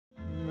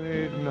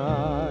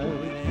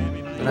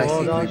But I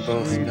think we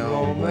both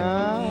know what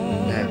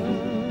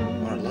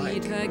men are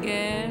like.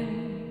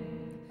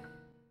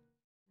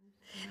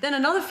 Then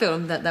another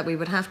film that we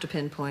would have to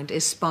pinpoint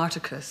is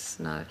Spartacus.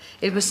 Now,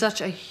 it was such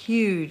a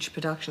huge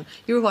production.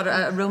 You were what,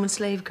 a Roman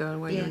slave girl,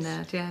 were you in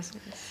that? Yes.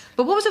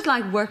 But what was it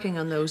like working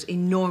on those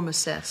enormous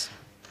sets?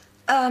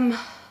 Well,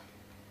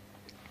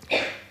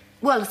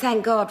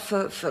 thank God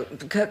for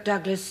Kirk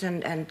Douglas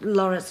and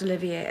Laurence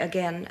Olivier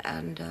again,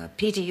 and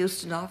Peter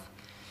Ustinov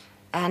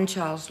and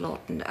Charles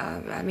Lawton.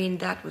 I mean,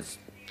 that was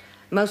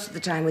most of the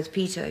time with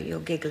Peter, you're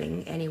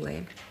giggling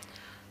anyway.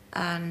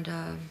 And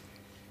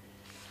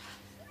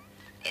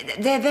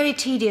they're very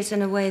tedious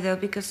in a way, though,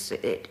 because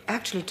it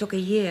actually took a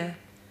year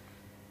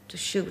to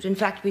shoot. In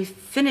fact, we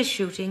finished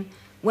shooting,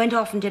 went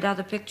off and did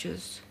other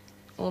pictures,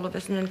 all of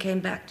us, and then came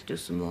back to do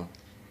some more.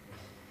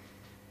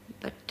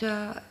 But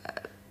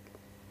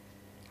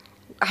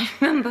I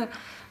remember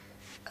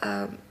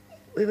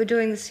we were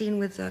doing the scene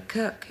with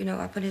Kirk, you know,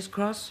 up on his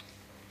cross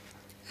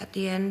at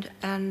the end,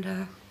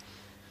 and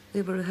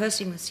we were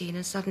rehearsing the scene,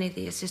 and suddenly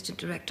the assistant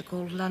director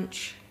called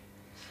lunch.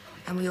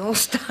 And we all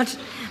started,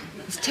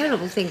 it was a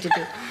terrible thing to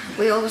do,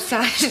 we all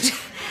started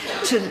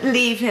to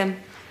leave him.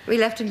 We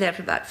left him there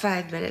for about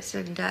 5 minutes,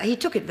 and he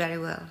took it very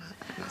well.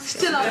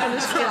 Still up on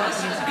his cross.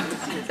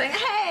 Saying,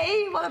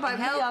 hey, what about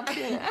me up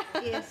here?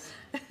 Yes,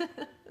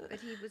 but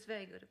he was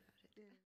very good about it.